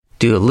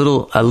do a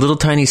little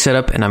tiny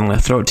setup, and I'm going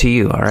to throw it to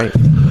you, all right?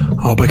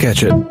 I hope I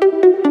catch it.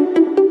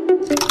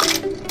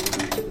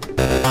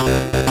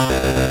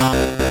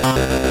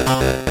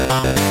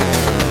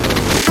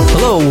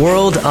 Hello,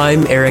 world.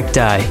 I'm Eric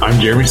Dye.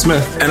 I'm Jeremy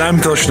Smith. And I'm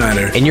Phil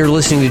Schneider. And you're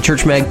listening to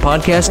Church Mag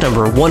Podcast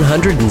number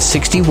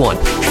 161.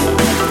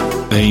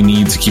 They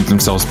need to keep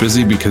themselves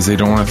busy because they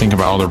don't want to think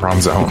about all their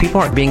problems at home. People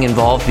aren't being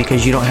involved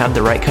because you don't have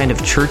the right kind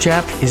of church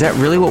app. Is that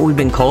really what we've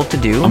been called to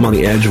do? I'm on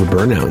the edge of a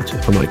burnout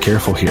if I'm not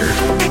careful here.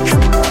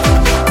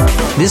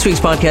 This week's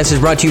podcast is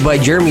brought to you by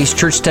Jeremy's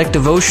Church Tech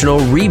devotional,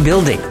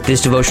 Rebuilding.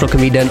 This devotional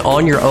can be done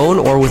on your own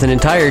or with an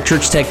entire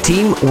Church Tech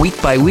team,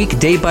 week by week,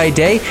 day by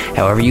day,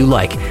 however you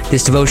like.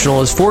 This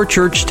devotional is for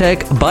Church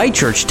Tech by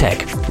Church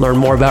Tech. Learn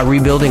more about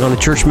Rebuilding on the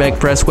Church Mag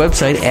Press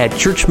website at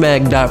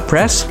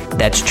churchmag.press.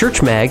 That's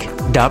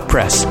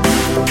churchmag.press.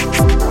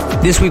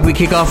 This week we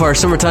kick off our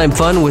summertime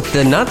fun with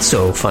the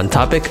not-so-fun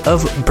topic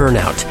of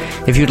burnout.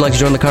 If you'd like to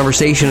join the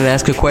conversation and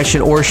ask a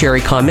question or share a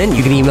comment,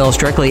 you can email us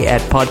directly at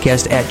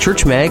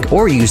podcast@churchmag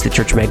or use the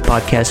Church Mag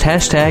Podcast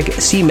hashtag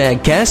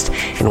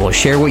CMagCast, and we'll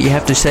share what you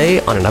have to say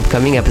on an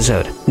upcoming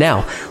episode.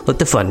 Now, let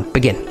the fun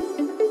begin.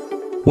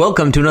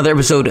 Welcome to another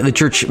episode of the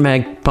Church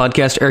Mag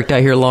Podcast. Eric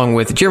Dye here along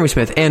with Jeremy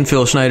Smith and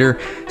Phil Schneider.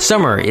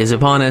 Summer is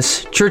upon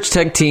us. Church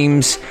Tech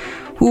teams.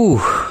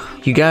 Ooh,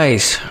 you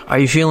guys, are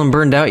you feeling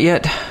burned out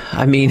yet?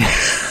 I mean,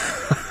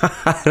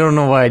 I don't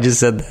know why I just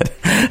said that.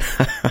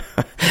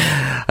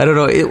 I don't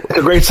know. It's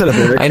a great setup,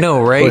 Eric. I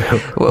know, right?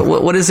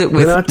 What is it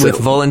with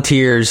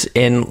volunteers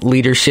and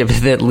leadership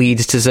that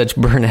leads to such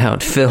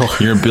burnout, Phil?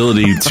 Your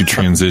ability to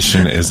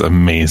transition is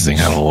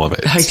amazing. I love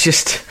it.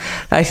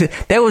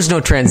 That was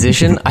no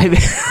transition.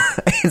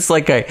 It's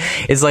like I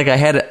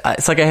had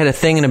a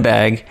thing in a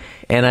bag,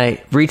 and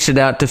I reached it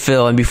out to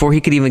Phil, and before he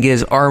could even get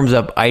his arms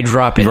up, I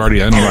drop it. You've already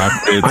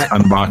unwrapped it,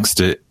 unboxed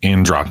it,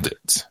 and dropped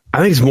it. I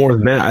think it's more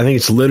than that. I think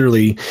it's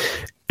literally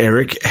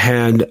Eric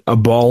had a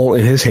ball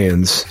in his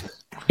hands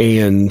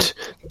and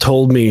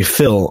told me,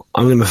 Phil,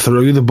 I'm going to throw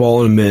you the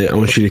ball in a minute. I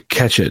want you to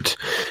catch it.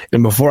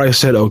 And before I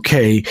said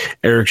okay,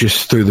 Eric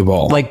just threw the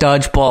ball. Like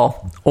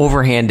dodgeball,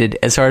 overhanded,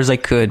 as hard as I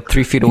could,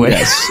 3 feet away.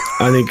 Yes,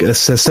 I think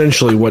that's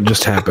essentially what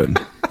just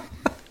happened.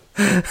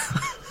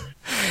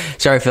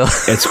 Sorry, Phil.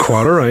 It's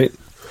quite all right.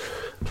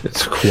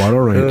 It's quite all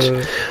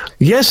right.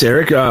 Yes,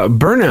 Eric,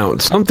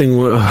 burnout, something.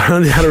 I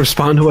don't know how to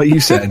respond to what you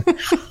said.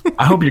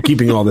 I hope you're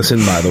keeping all this in,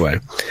 by the way.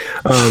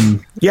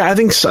 Yeah, I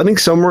think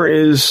summer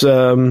is,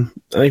 I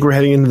think we're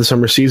heading into the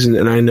summer season,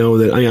 and I know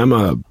that I'm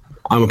a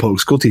public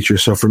school teacher,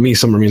 so for me,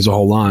 summer means a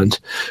whole lot.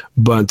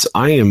 But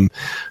I am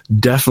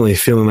definitely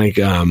feeling like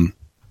I'm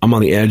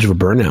on the edge of a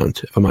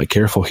burnout if I'm not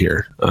careful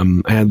here.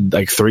 I had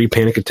like 3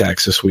 panic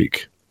attacks this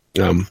week.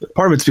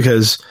 Part of it's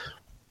because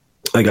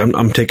like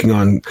I'm taking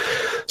on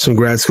some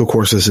grad school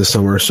courses this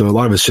summer, so a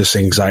lot of it's just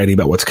anxiety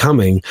about what's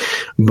coming.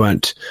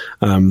 But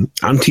I'm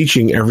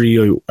teaching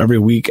every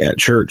week at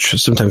church,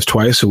 sometimes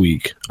twice a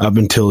week, up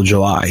until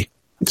July,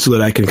 so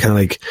that I can kind of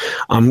like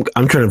I'm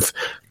trying to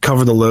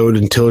cover the load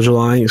until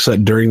July, so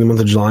that during the month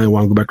of July, I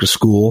want to go back to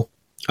school.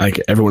 Like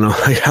everyone else,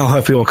 like how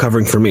I feel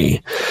covering for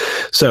me.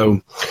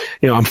 So,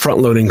 I'm front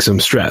loading some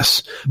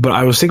stress. But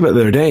I was thinking about it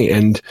the other day,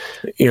 and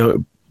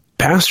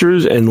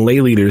pastors and lay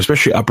leaders,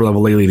 especially upper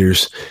level lay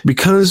leaders,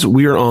 because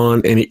we are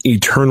on an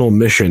eternal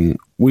mission,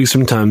 we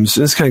sometimes,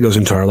 this kind of goes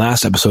into our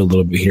last episode a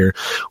little bit here,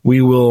 we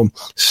will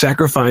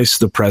sacrifice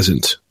the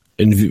present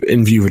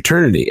in view of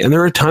eternity. And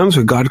there are times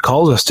where God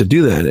calls us to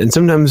do that. And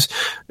sometimes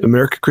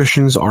American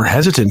Christians are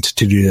hesitant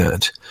to do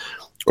that.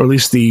 Or at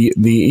least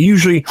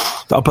usually,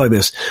 I'll put it like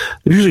this,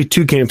 there's usually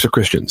 2 camps of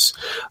Christians.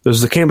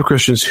 There's the camp of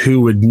Christians who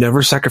would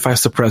never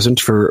sacrifice the present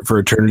for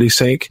eternity's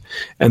sake,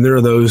 and there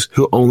are those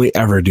who only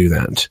ever do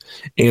that.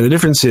 And the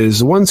difference is,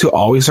 the ones who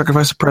always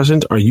sacrifice the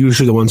present are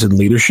usually the ones in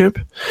leadership,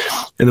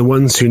 and the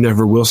ones who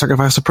never will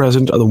sacrifice the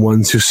present are the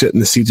ones who sit in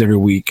the seats every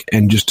week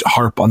and just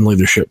harp on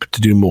leadership to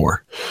do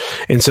more.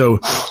 And so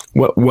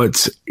what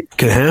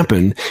can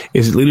happen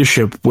is that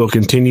leadership will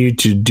continue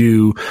to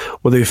do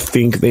what they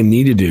think they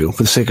need to do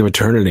for the sake of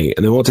eternity.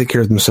 And they won't take care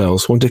of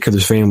themselves, won't take care of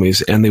their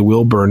families, and they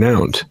will burn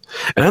out.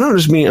 And I don't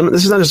just mean,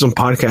 this is not just some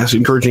podcast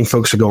encouraging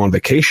folks to go on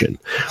vacation.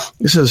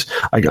 This is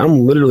like,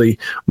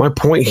 my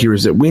point here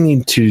is that we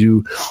need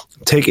to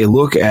take a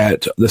look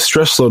at the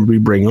stress load we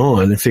bring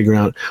on and figure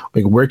out,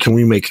 like, where can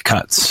we make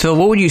cuts? So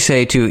what would you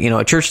say to,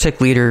 a church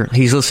tech leader?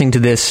 He's listening to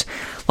this.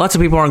 Lots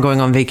of people aren't going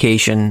on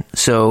vacation.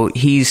 So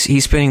he's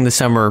spending the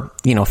summer,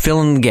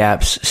 filling the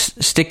gaps,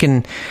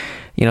 sticking,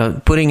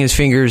 putting his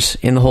fingers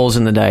in the holes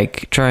in the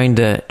dike, trying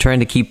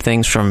to keep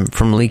things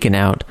from leaking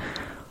out.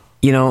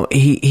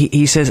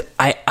 He says,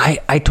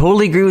 I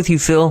totally agree with you,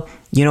 Phil.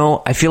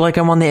 I feel like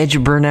I'm on the edge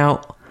of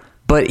burnout,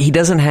 but he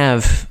doesn't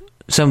have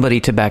somebody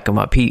to back him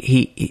up.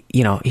 He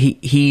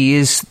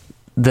is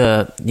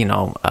the,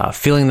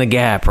 filling the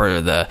gap, or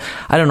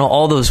I don't know,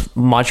 all those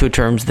macho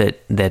terms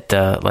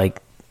that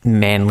like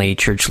manly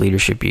church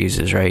leadership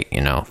uses, right?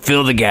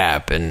 Fill the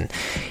gap and,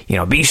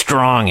 be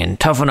strong and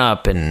toughen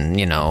up and,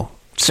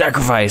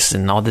 sacrifice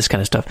and all this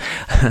kind of stuff.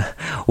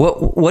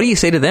 What do you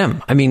say to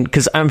them? I mean,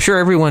 because I'm sure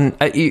everyone,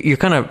 you're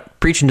kind of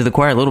preaching to the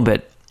choir a little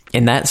bit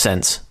in that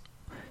sense.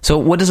 So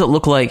what does it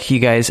look like, you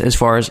guys, as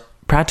far as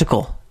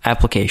practical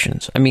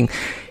applications? I mean,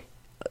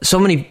 so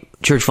many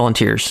church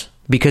volunteers,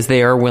 because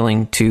they are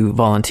willing to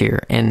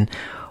volunteer and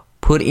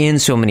put in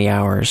so many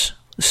hours,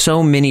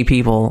 so many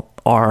people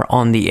are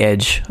on the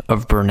edge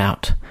of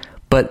burnout.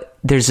 But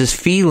there's this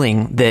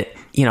feeling that,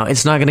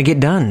 it's not going to get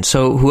done.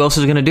 So who else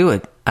is going to do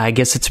it? I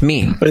guess it's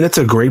me. I mean, that's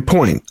a great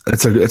point.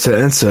 That's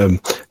a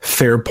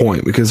fair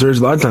point, because there's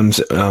a lot of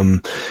times,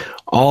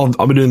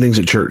 I'll be doing things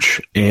at church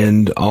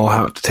and I'll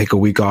have to take a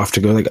week off to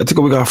go. I took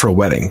a week off for a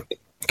wedding.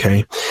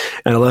 Okay.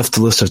 And I left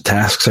a list of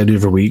tasks I do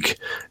every week.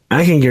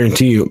 I can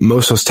guarantee you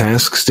most of those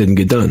tasks didn't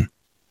get done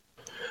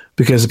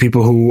because the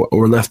people who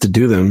were left to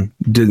do them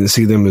didn't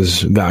see them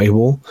as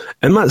valuable.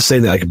 I'm not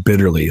saying that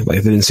bitterly, they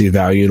didn't see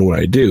value in what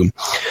I do,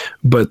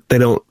 but they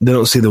don't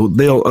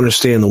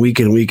understand the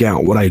week in, week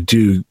out what I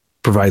do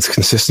provides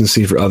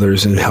consistency for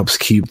others and helps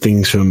keep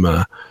things from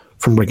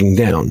breaking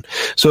down.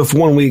 So if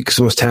 1 week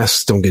some of those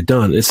tasks don't get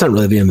done, it's not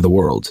really the end of the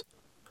world.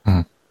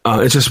 Mm.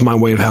 It's just my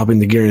way of helping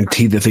to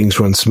guarantee that things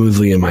run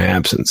smoothly in my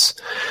absence.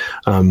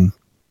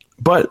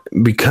 But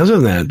because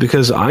of that,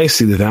 because I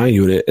see the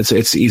value in it,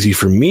 it's easy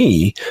for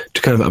me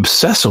to kind of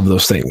obsess over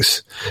those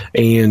things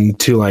and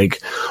to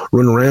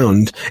run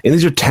around. And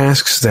these are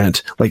tasks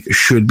that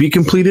should be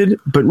completed,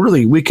 but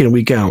really week in,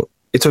 week out,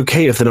 it's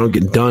okay if they don't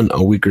get done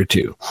a week or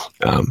two,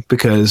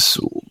 because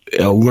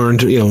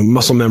learned,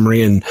 muscle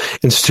memory and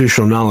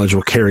institutional knowledge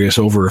will carry us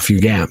over a few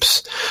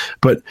gaps.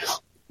 But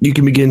you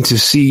can begin to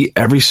see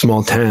every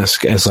small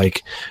task as a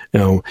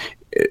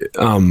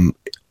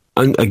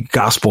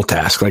gospel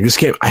task. This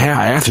can't, I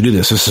have to do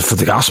this. This is for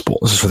the gospel.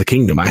 This is for the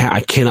kingdom.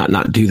 I cannot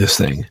not do this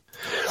thing.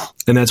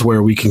 And that's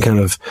where we can kind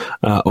of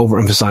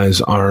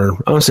overemphasize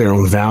I don't say our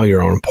own value,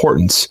 our own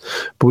importance,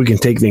 but we can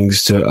take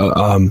things to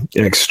an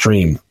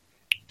extreme.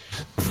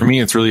 For me,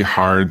 it's really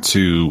hard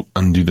to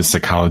undo the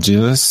psychology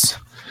of this.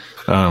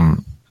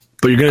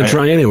 But you're going to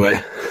try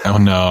anyway. Oh,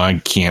 no,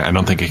 I can't. I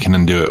don't think I can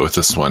undo it with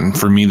this one.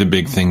 For me, the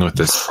big thing with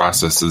this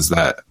process is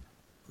that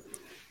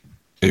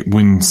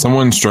when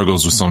someone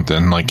struggles with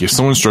something, if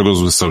someone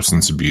struggles with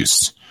substance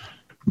abuse,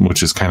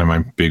 which is kind of my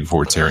big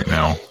forte right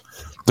now,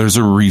 there's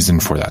a reason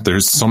for that.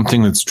 There's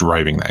something that's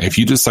driving that. If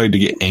you decide to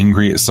get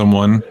angry at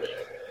someone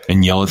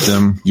and yell at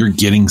them, you're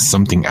getting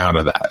something out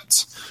of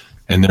that.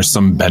 And there's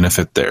some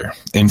benefit there.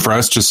 And for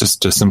us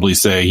just to simply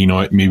say, you know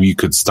what, maybe you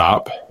could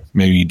stop,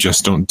 maybe you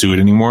just don't do it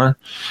anymore,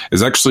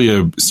 is actually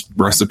a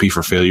recipe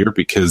for failure,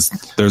 because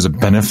there's a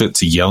benefit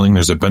to yelling.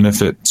 There's a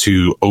benefit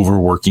to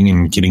overworking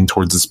and getting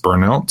towards this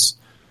burnout.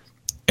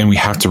 And we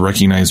have to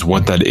recognize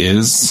what that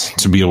is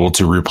to be able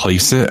to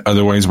replace it.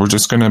 Otherwise, we're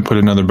just going to put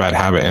another bad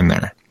habit in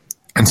there.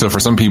 And so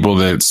for some people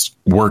that's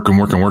work and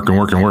work and work and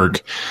work and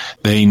work,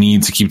 they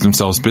need to keep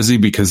themselves busy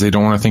because they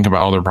don't want to think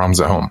about all their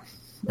problems at home.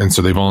 And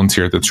so they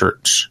volunteer at the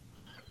church.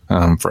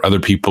 For other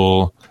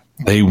people,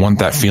 they want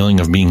that feeling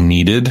of being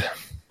needed,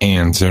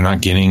 and they're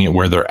not getting it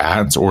where they're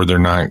at, or they're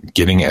not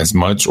getting as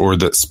much, or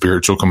that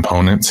spiritual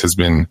component has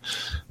been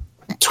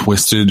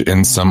twisted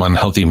in some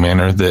unhealthy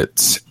manner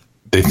that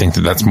they think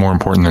that that's more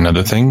important than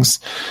other things.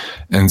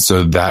 And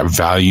so that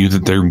value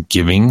that they're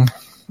giving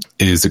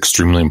is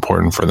extremely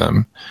important for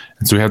them.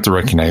 And so we have to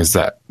recognize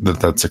that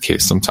that's the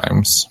case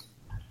sometimes.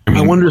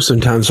 I wonder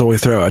sometimes when we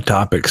throw out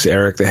topics,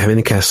 Eric, that have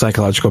any kind of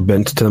psychological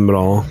bent to them at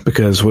all,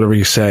 because whatever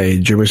you say,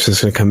 Jeremy's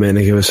just going to come in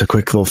and give us a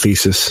quick little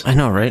thesis. I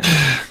know, right?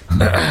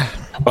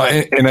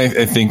 Well, and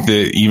I think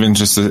that even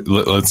just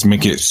let's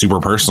make it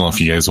super personal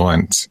if you guys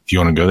want. If you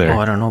want to go there. Oh,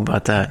 I don't know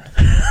about that.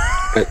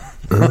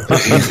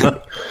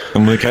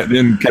 I'm going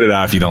to cut it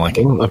out if you don't like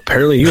it. Well,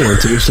 apparently you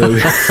want to. So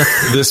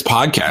this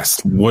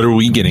podcast, what are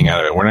we getting out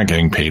of it? We're not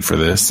getting paid for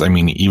this. I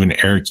mean, even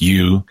Eric,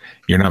 you're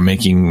not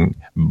making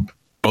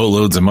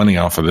boatloads of money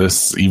off of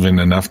this, even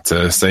enough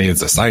to say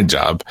it's a side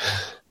job.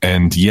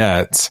 And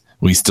yet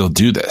we still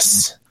do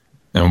this.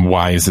 And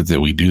why is it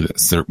that we do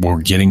this?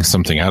 We're getting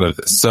something out of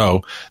this.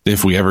 So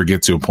if we ever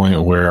get to a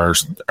point where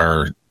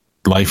our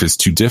life is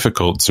too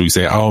difficult, so we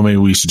say, oh, maybe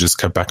we should just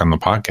cut back on the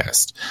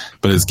podcast,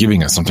 but it's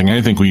giving us something.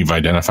 I think we've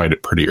identified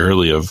it pretty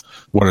early of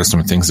what are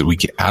some things that we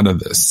get out of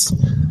this,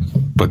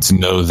 but to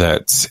know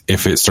that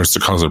if it starts to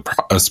cause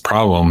us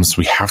problems,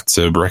 we have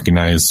to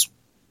recognize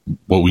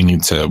what we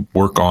need to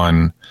work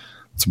on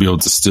to be able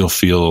to still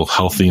feel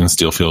healthy and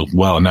still feel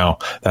well. Now,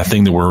 that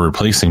thing that we're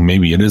replacing,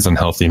 maybe it is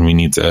unhealthy and we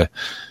need to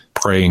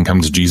pray and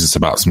come to Jesus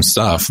about some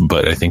stuff,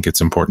 but I think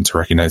it's important to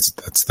recognize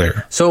that that's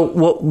there.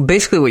 So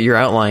basically what you're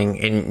outlining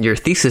in your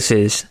thesis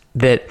is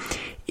that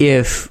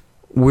if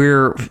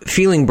we're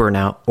feeling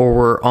burnout or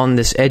we're on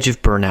this edge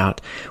of burnout,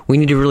 we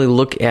need to really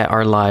look at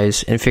our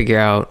lives and figure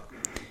out,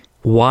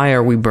 why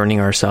are we burning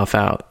ourselves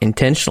out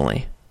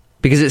intentionally?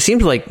 Because it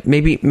seems like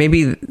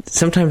maybe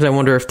sometimes I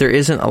wonder if there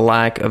isn't a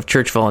lack of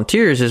church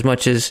volunteers as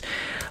much as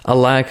a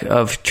lack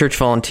of church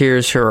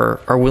volunteers who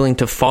are willing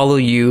to follow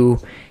you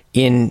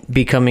in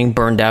becoming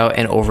burned out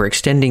and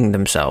overextending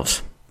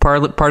themselves.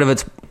 Part of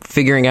it's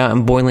figuring out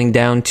and boiling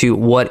down to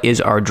what is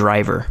our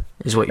driver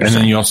is what you're saying.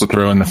 And then you also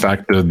throw in the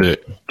fact that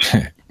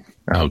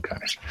oh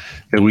gosh,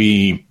 that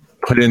we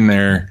put in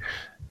there,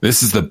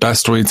 this is the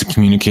best way to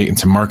communicate and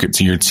to market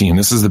to your team.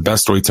 This is the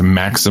best way to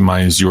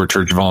maximize your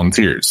church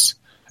volunteers.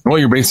 And what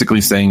you're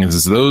basically saying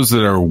is those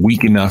that are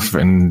weak enough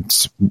and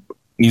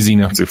easy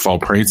enough to fall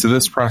prey to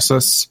this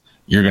process,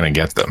 you're going to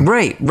get them.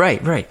 Right.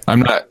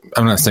 I'm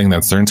not saying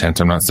that's their intent.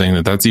 I'm not saying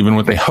that that's even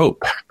what they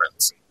hope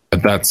happens.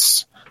 But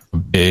that's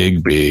a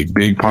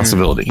big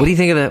possibility. What do you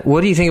think of that?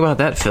 What do you think about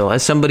that, Phil?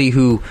 As somebody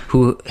who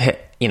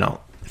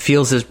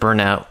feels this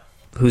burnout,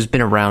 who's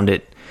been around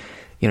it,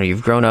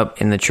 you've grown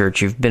up in the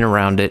church, you've been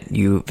around it,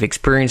 you've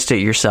experienced it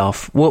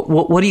yourself.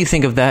 What do you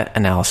think of that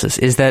analysis?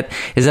 Is that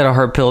a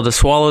hard pill to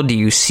swallow? Do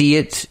you see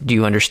it? Do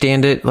you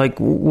understand it? Like,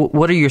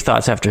 what are your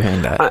thoughts after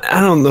hearing that?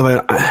 I don't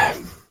know.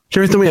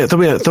 Jeremy,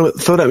 throw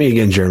it at me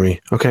again, Jeremy.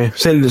 Okay,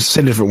 say it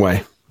a different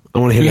way. I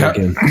want to hear that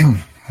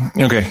again.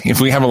 Okay,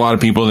 if we have a lot of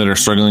people that are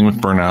struggling with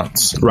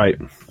burnouts, right,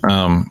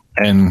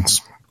 and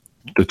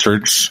the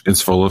church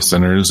is full of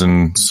sinners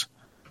and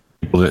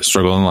people that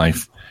struggle in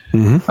life,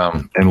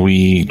 and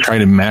we try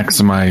to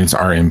maximize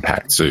our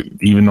impact. So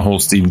even the whole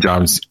Steve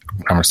Jobs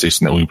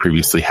conversation that we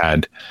previously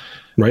had,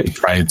 right? We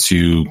try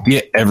to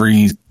get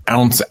every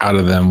ounce out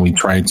of them. We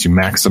try to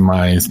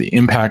maximize the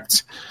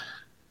impact,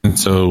 and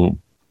so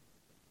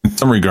in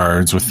some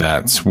regards with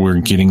that,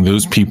 we're getting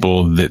those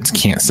people that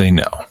can't say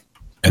no.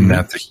 And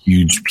that's a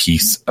huge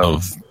piece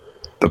of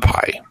the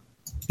pie.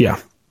 Yeah.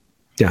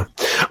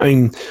 I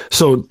mean,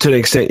 so to the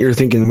extent you're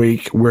thinking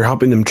we're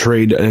helping them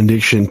trade an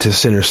addiction to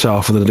sin or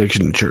self with an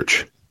addiction to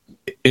church.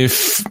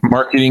 If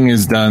marketing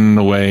is done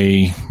the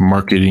way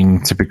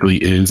marketing typically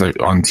is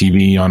on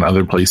TV, on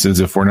other places,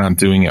 if we're not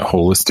doing it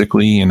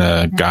holistically in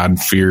a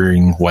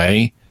God-fearing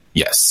way,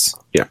 yes.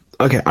 Yeah.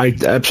 Okay. I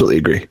absolutely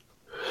agree.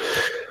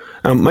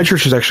 My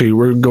church is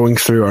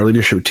our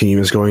leadership team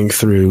is going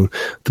through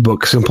the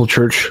book Simple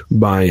Church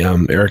by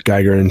Eric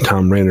Geiger and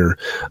Tom Rainer,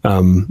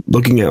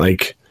 looking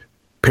at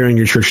paring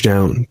your church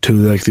down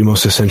to the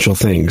most essential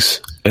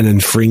things and then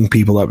freeing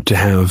people up to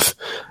have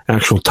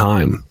actual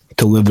time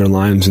to live their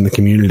lives in the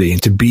community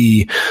and to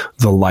be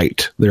the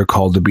light they're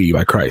called to be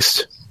by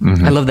Christ.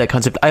 Mm-hmm. I love that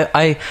concept.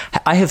 I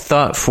have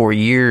thought for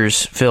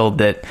years, Phil,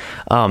 that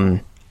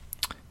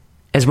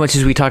as much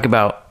as we talk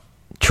about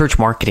church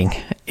marketing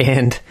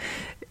and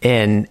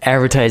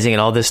advertising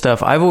and all this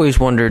stuff, I've always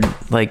wondered,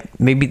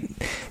 maybe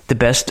the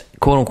best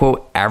quote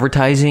unquote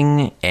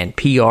advertising and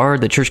PR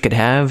the church could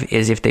have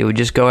is if they would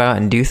just go out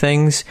and do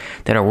things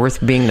that are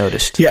worth being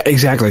noticed. Yeah,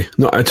 exactly.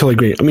 No, I totally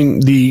agree. I mean,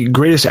 the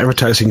greatest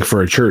advertising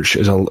for a church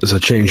is a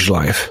changed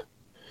life.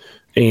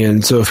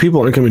 And so if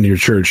people aren't coming to your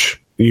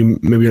church,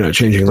 maybe you're not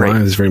changing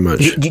lives very much.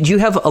 Did you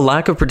have a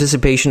lack of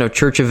participation of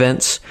church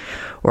events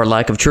or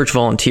lack of church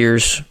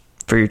volunteers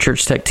for your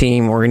church tech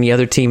team or any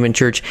other team in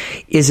church?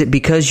 Is it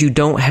because you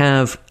don't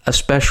have a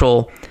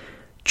special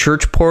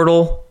church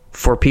portal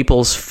for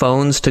people's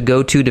phones to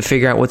go to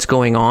figure out what's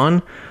going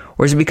on?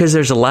 Or is it because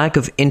there's a lack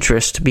of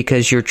interest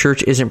because your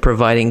church isn't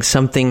providing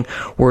something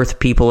worth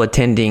people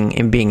attending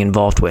and being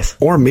involved with?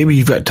 Or maybe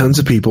you've got tons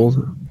of people,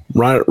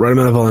 right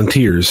amount of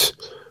volunteers,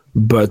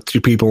 but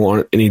your people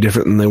aren't any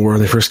different than they were when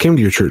they first came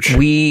to your church.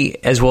 We,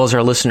 as well as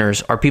our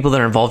listeners, are people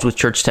that are involved with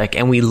church tech,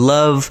 and we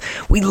love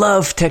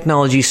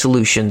technology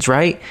solutions,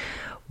 right?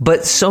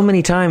 But so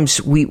many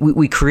times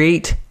we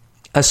create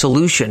a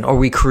solution, or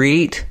we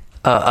create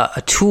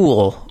a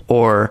tool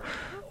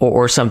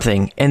or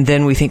something, and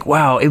then we think,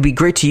 wow, it'd be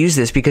great to use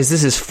this because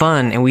this is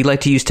fun, and we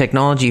like to use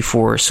technology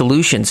for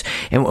solutions,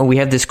 and we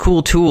have this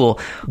cool tool.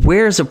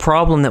 Where's a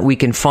problem that we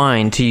can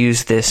find to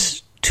use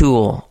this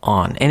tool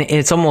on? And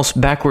it's almost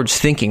backwards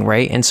thinking,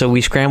 right? And so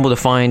we scramble to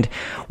find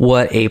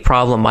what a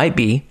problem might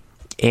be.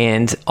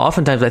 And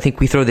oftentimes I think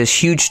we throw this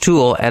huge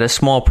tool at a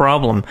small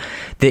problem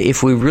that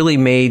if we really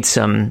made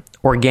some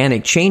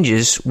organic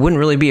changes wouldn't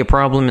really be a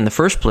problem in the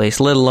first place,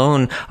 let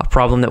alone a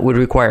problem that would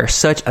require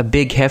such a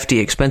big, hefty,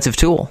 expensive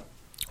tool.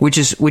 Which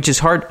is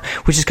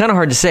kind of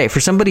hard to say for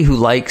somebody who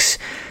likes,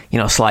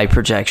 slide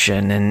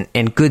projection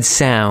and good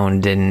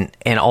sound and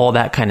all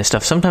that kind of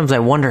stuff. Sometimes I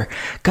wonder,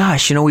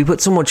 gosh, we put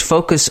so much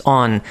focus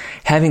on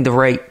having the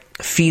right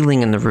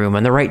feeling in the room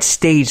and the right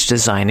stage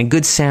design and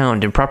good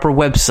sound and proper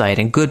website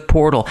and good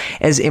portal.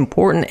 As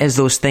important as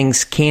those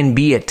things can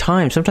be at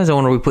times, sometimes I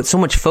wonder, we put so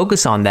much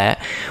focus on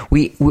that,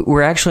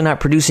 we're actually not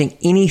producing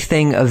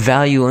anything of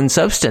value and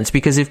substance,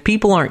 because if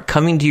people aren't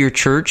coming to your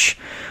church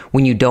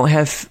when you don't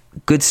have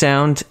good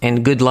sound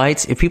and good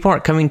lights, if people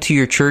aren't coming to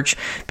your church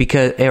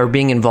or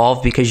being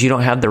involved because you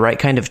don't have the right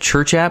kind of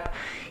church app,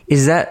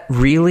 is that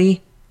really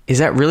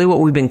what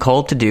we've been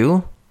called to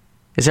do?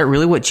 Is that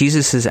really what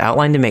Jesus has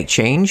outlined to make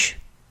change?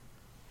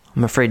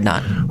 I'm afraid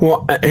not.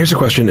 Well, here's a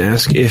question to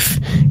ask.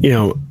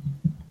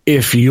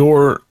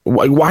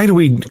 Why do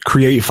we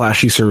create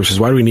flashy services?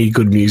 Why do we need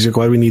good music?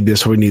 Why do we need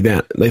this? Why do we need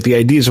that? The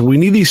idea is we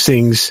need these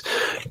things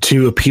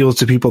to appeal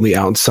to people on the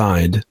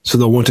outside, so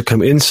they'll want to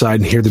come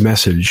inside and hear the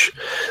message.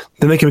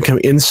 Then they can become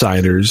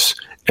insiders,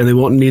 and they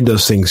won't need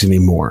those things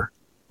anymore,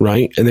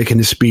 right? And they can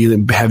just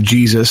have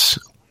Jesus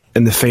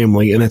and the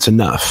family, and that's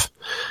enough.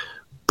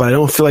 But I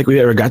don't feel like we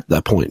ever got to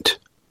that point.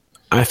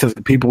 I feel like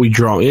the people we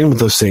draw in with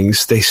those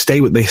things, they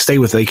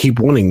keep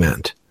wanting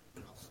that.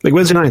 Like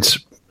Wednesday nights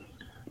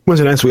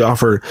we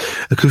offer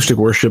acoustic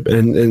worship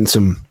and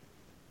some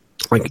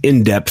like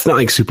in-depth, not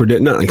like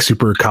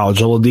super college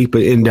level deep,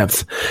 but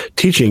in-depth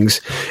teachings.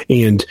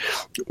 And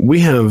we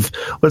have,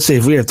 let's say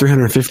if we have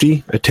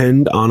 350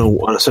 attend on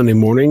a Sunday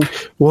morning,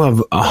 we'll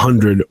have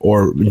 100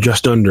 or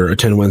just under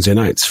attend Wednesday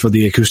nights for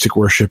the acoustic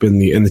worship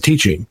and the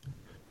teaching.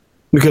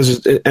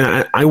 Because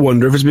I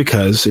wonder if it's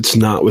because it's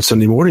not what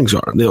Sunday mornings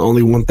are. They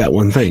only want that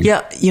one thing.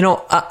 Yeah,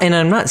 and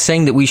I'm not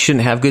saying that we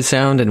shouldn't have good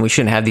sound and we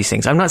shouldn't have these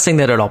things. I'm not saying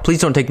that at all.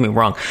 Please don't take me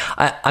wrong.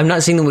 I'm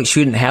not saying that we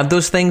shouldn't have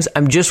those things.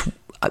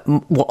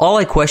 All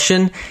I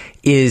question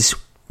is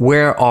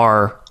where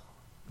our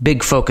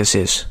big focus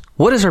is.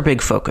 What is our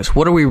big focus?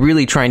 What are we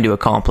really trying to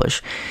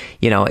accomplish?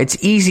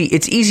 It's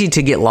easy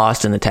to get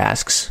lost in the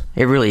tasks.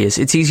 It really is.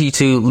 It's easy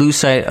to lose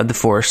sight of the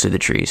forest through the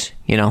trees,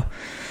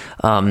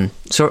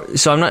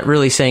 So I'm not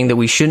really saying that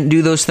we shouldn't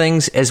do those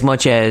things as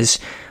much as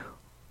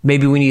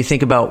maybe we need to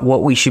think about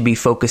what we should be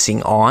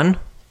focusing on.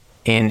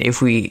 And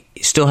if we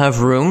still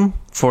have room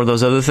for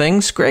those other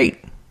things,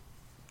 great.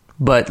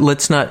 But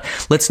let's not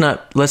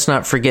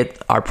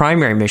forget our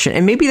primary mission.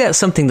 And maybe that's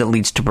something that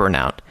leads to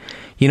burnout,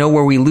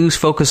 where we lose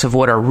focus of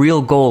what our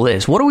real goal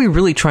is. What are we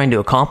really trying to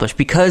accomplish?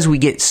 Because we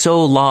get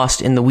so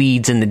lost in the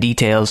weeds and the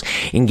details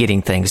in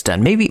getting things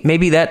done.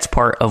 Maybe that's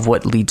part of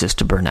what leads us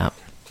to burnout.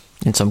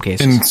 In some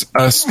cases.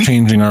 And us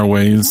changing our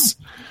ways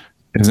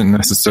isn't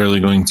necessarily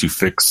going to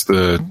fix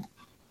the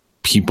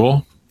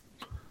people.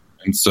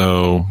 And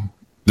so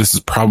this is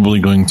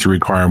probably going to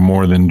require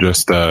more than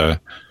just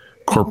a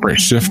corporate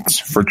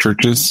shift for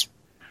churches.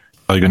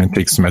 Probably going to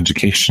take some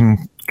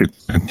education,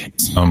 take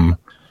some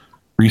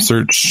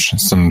research,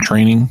 some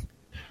training.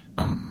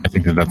 I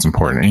think that's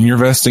important. And you're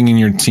investing in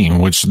your team,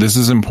 which this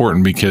is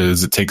important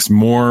because it takes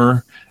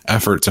more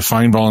effort to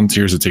find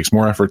volunteers. It takes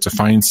more effort to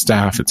find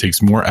staff. It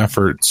takes more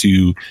effort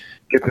to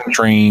get them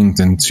trained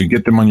and to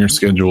get them on your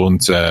schedule and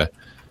to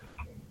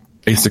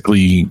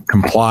basically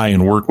comply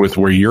and work with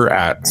where you're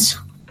at,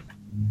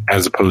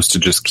 as opposed to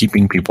just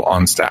keeping people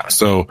on staff.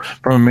 So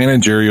from a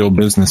managerial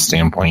business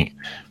standpoint,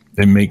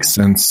 it makes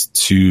sense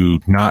to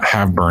not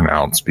have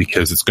burnouts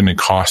because it's going to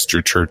cost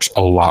your church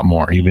a lot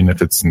more, even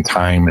if it's in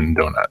time and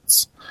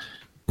donuts.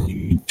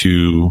 You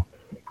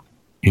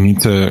need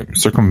to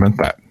circumvent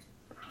that.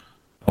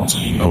 Also,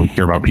 we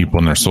care about people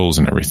and their souls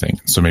and everything.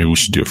 So maybe we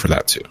should do it for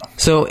that too.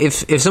 So if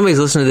somebody's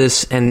listening to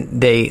this and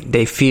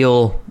they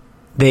feel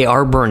they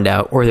are burned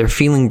out, or they're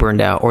feeling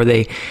burned out, or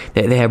they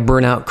have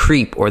burnout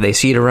creep, or they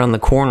see it around the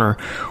corner,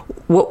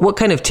 what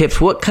kind of tips,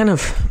 what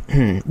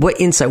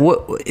insight,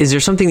 what is there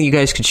something that you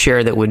guys could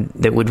share that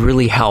would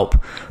really help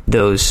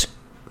those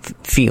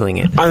feeling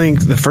it? I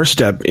think the first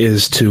step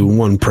is to,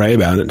 one, pray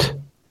about it.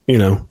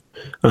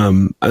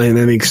 I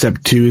think step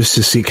 2 is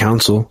to seek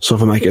counsel. So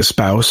if I'm like a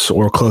spouse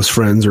or close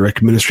friends or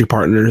like ministry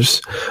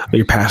partners, or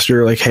your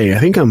pastor, like, hey, I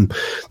think I'm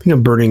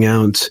burning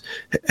out.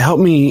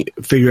 Help me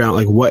figure out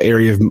like what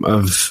area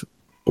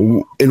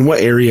in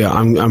what area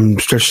I'm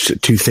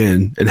stretched too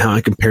thin, and how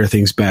I can pare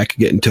things back and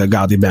get into a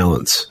godly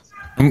balance.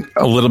 I'm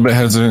a little bit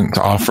hesitant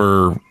to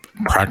offer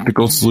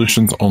practical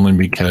solutions only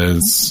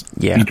because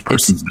each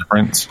person's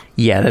different.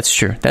 Yeah, that's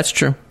true.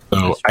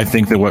 So I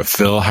think that what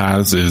Phil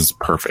has is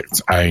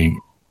perfect.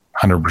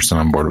 100%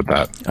 on board with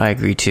that. I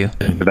agree too.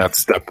 That's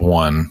step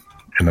 1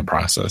 in the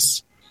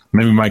process.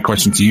 Maybe my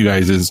question to you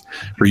guys is,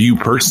 for you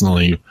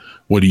personally,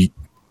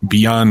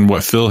 beyond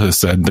what Phil has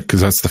said, because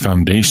that's the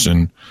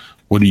foundation,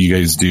 what do you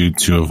guys do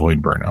to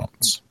avoid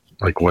burnouts?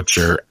 Like, what's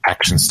your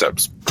action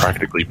steps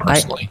practically,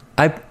 personally?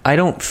 I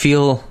don't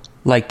feel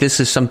like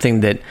this is something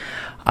that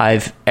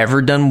I've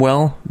ever done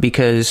well,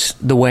 because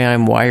the way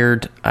I'm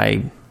wired,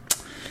 I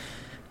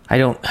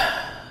don't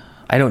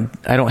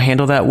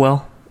handle that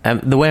well.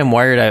 The way I'm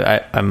wired,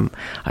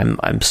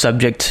 I'm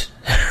subject.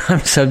 I'm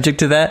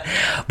subject to that.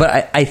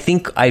 But I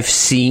think I've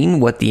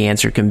seen what the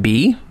answer can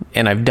be,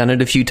 and I've done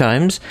it a few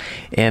times.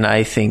 And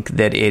I think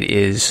that it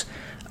is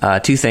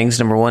 2 things.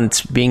 Number 1,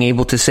 it's being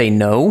able to say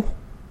no.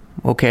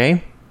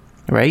 Okay,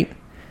 right?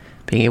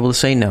 Being able to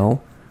say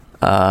no.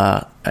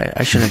 I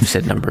shouldn't have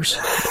said numbers.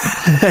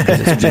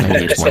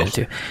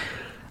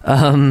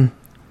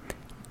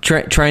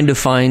 Trying to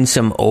find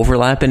some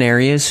overlap in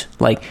areas.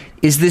 Like,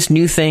 is this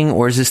new thing,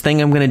 or is this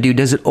thing I'm going to do,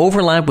 does it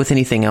overlap with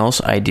anything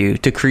else I do,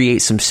 to create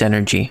some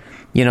synergy,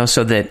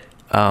 so that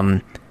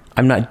I'm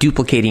not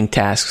duplicating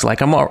tasks.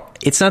 Like,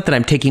 it's not that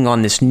I'm taking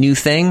on this new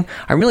thing.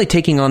 I'm really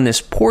taking on this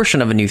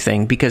portion of a new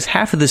thing, because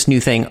half of this new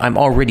thing I'm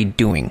already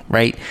doing,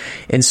 right?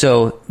 And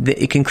so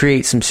it can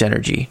create some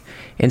synergy.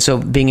 And so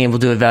being able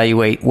to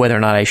evaluate whether or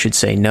not I should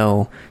say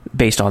no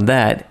based on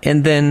that,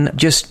 and then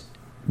just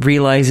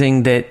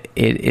realizing that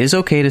it is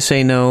okay to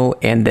say no,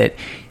 and that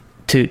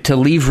to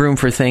leave room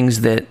for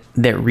things that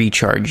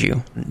recharge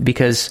you,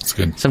 because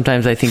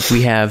sometimes I think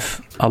we have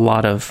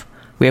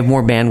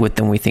more bandwidth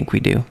than we think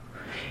we do.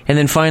 And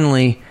then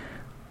finally,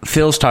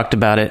 Phil's talked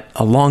about it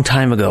a long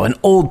time ago, an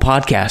old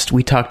podcast.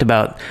 We talked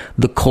about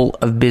the cult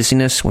of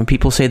busyness. When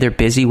people say they're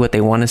busy, what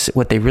they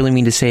what they really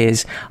mean to say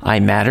is, I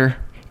matter.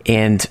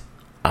 And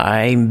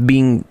every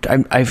once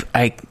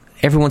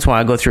in a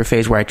while I go through a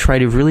phase where I try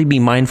to really be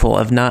mindful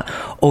of not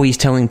always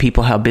telling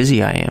people how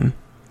busy I am,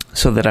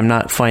 so that I'm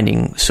not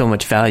finding so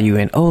much value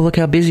in, oh, look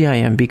how busy I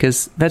am,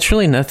 because that's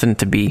really nothing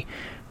to be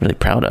really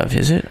proud of,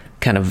 is it?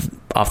 Kind of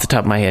off the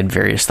top of my head,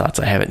 various thoughts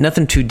I have.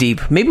 Nothing too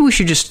deep. Maybe we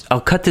should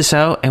I'll cut this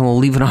out and we'll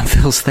leave it on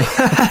Phil's thing.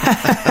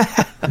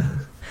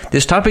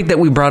 This topic that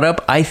we brought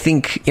up, I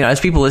think, as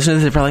people listen to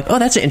this, they're probably like, oh,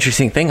 that's an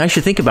interesting thing. I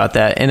should think about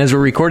that. And as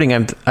we're recording,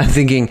 I'm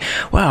thinking,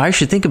 wow, I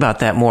should think about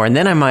that more. And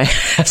then I might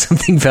have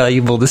something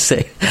valuable to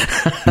say.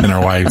 And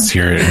our wives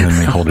hear it and then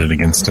they hold it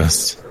against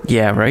us.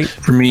 Yeah, right.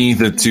 For me,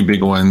 the two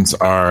big ones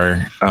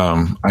are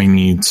I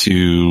need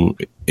to,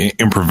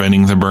 in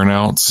preventing the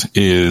burnouts,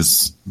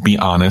 is be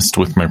honest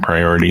with my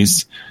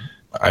priorities.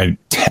 I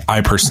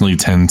personally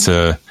tend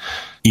to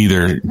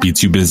either be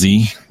too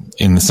busy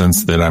in the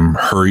sense that I'm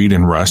hurried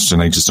and rushed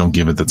and I just don't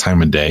give it the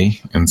time of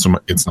day. And so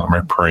it's not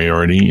my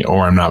priority,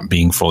 or I'm not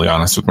being fully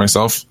honest with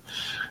myself.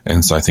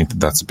 And so I think that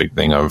that's a big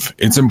thing of,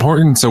 it's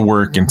important to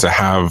work and to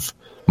have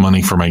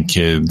money for my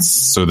kids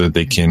so that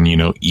they can,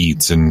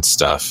 eat and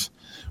stuff.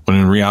 But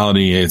in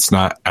reality, it's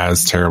not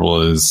as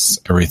terrible as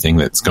everything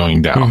that's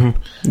going down.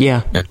 Mm-hmm.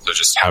 Yeah. And so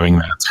just having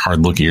that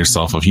hard look at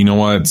yourself of,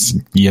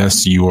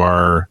 yes, you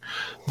are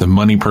the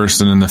money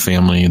person in the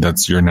family.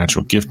 That's your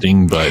natural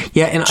gifting, but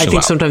yeah. And I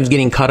think sometimes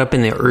getting caught up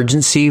in the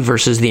urgency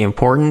versus the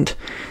important,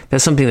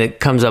 that's something that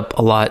comes up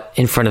a lot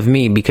in front of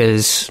me,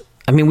 because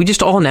we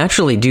just all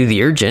naturally do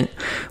the urgent,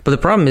 but the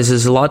problem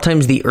is a lot of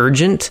times the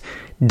urgent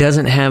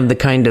doesn't have the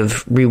kind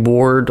of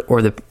reward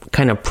or the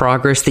kind of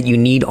progress that you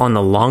need on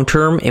the long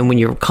term. And when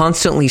you're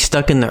constantly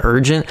stuck in the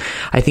urgent,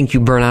 I think you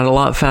burn out a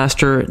lot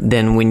faster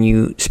than when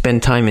you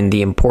spend time in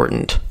the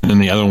important. And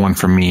the other one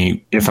for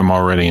me, if I'm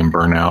already in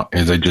burnout,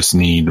 is I just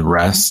need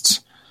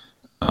rest.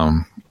 For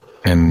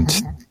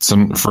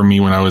me,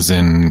 when I was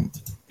in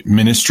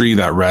ministry,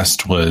 that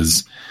rest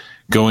was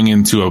going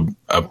into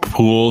a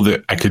pool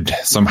that I could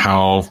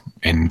somehow,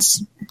 and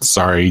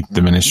sorry,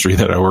 the ministry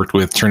that I worked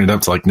with, turn it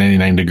up to like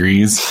 99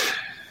 degrees.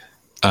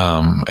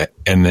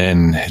 And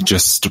then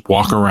just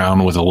walk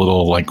around with a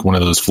little, like one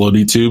of those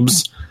floaty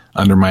tubes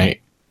under my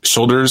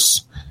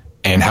shoulders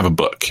and have a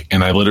book.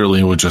 And I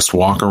literally would just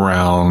walk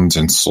around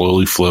and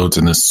slowly float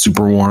in this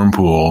super warm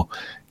pool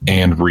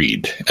and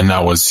read. And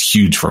that was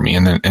huge for me.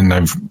 And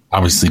I've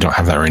obviously don't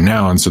have that right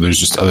now. And so there's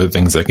just other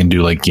things I can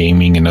do, like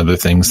gaming and other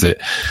things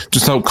that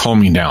just help calm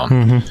me down.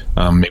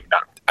 Mm-hmm. Maybe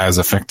not as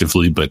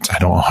effectively, but I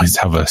don't always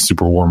have a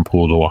super warm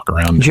pool to walk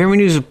around. Jeremy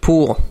needs a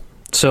pool.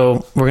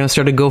 So we're going to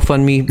start a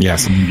GoFundMe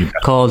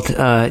called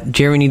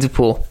Jeremy Needs a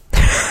Pool.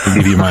 I'll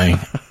give you my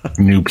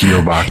new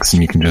P.O. box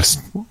and you can just...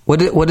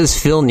 What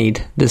does Phil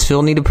need? Does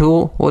Phil need a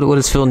pool? What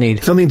does Phil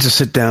need? Phil needs to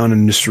sit down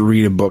and just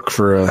read a book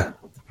for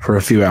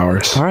a few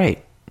hours. All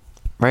right.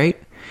 Right?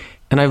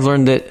 And I've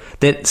learned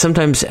that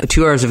sometimes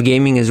 2 hours of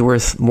gaming is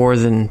worth more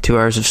than 2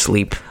 hours of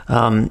sleep.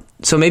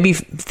 So maybe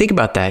think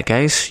about that,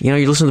 guys. You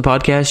listen to the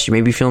podcast, you may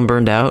be feeling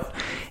burned out,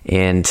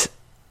 and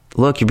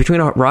look, you're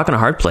between a rock and a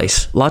hard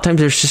place. A lot of times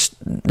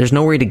there's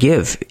no way to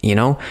give,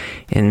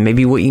 and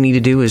maybe what you need to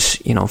do is,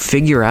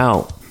 figure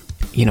out,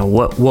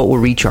 what will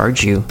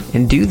recharge you,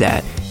 and do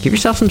that. Give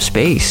yourself some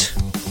space.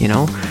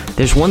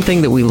 There's one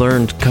thing that we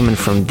learned coming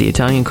from the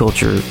Italian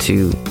culture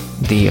to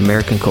the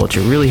American culture,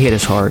 really hit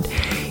us hard,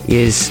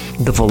 is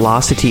the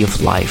velocity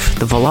of life.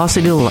 The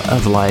velocity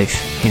of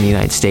life in the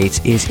United States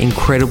is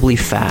incredibly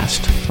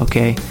fast,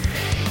 okay?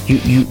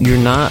 You're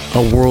not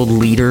a world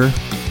leader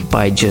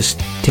by just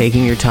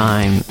taking your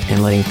time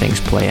and letting things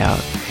play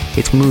out.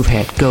 It's move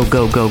ahead, go,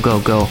 go, go,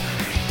 go, go.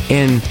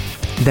 And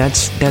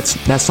that's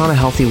not a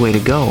healthy way to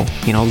go.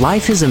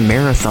 Life is a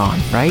marathon,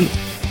 right?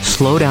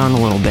 Slow down a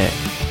little bit.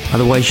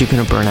 Otherwise, you're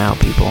going to burn out,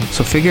 people.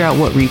 So figure out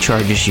what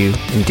recharges you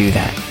and do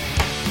that.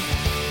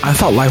 I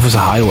thought life was a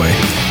highway.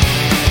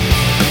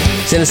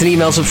 Send us an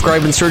email,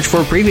 subscribe, and search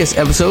for previous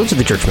episodes of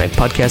the Church Mag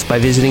podcast by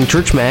visiting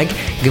Church Mag.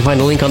 You can find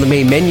a link on the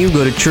main menu.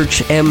 Go to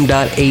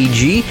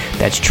churchm.ag.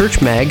 That's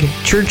Church Mag,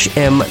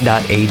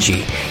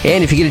 churchm.ag.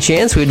 And if you get a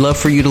chance, we'd love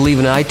for you to leave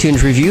an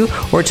iTunes review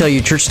or tell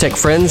your Church Tech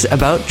friends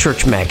about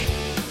Church Mag.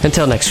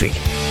 Until next week.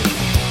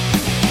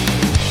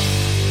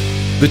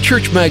 The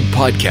Church Mag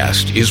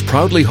podcast is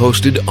proudly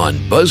hosted on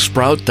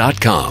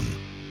Buzzsprout.com.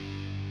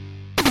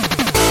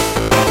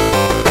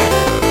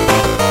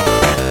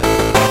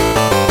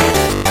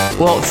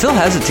 Well, Phil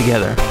has it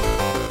together.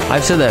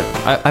 I've said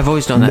that. I've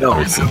always done that. No,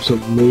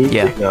 absolutely not.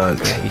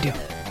 Yeah, you do.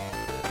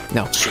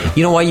 No.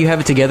 You know why you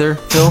have it together,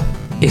 Phil?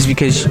 Is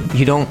because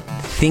you don't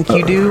think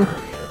you do,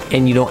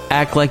 and you don't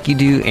act like you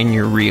do, and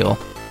you're real.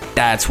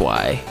 That's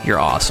why you're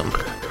awesome.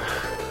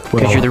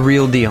 Because you're the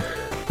real deal.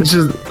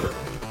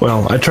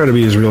 I try to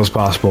be as real as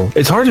possible.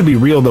 It's hard to be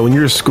real, though, when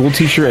you're a school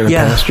teacher and a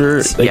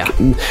pastor.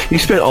 You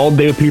spend all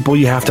day with people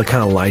you have to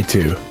kind of lie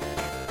to.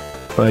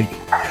 Like,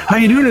 how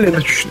you doing today,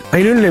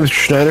 Mr.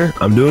 Schneider?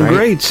 I'm doing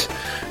great.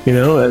 You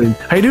know, and,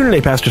 how you doing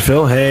today, Pastor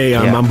Phil? Hey,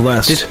 I'm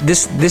blessed.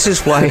 This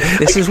is why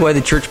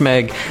the Church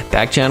Mag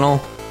back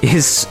channel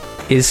is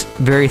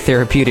very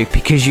therapeutic,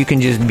 because you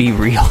can just be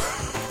real.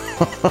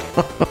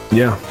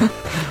 Yeah.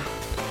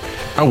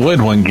 How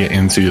would one get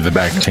into the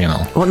back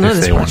channel? Well, none of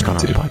this they part's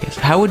wanted going on the to? podcast.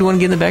 How would one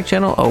get in the back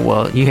channel? Oh,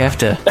 well, you have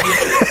to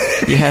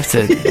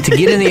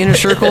get in the inner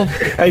circle.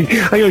 I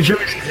go,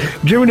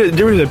 Jeremy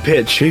did a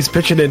pitch. He's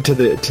pitching it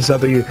to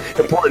something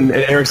important,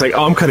 and Eric's like,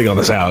 "Oh, I'm cutting all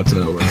this out."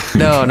 So.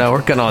 No,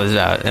 we're cutting all this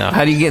out.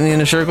 How do you get in the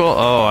inner circle?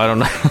 Oh, I don't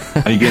know.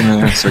 How you get in the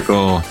inner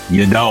circle?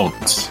 You don't.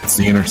 It's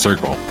the inner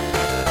circle.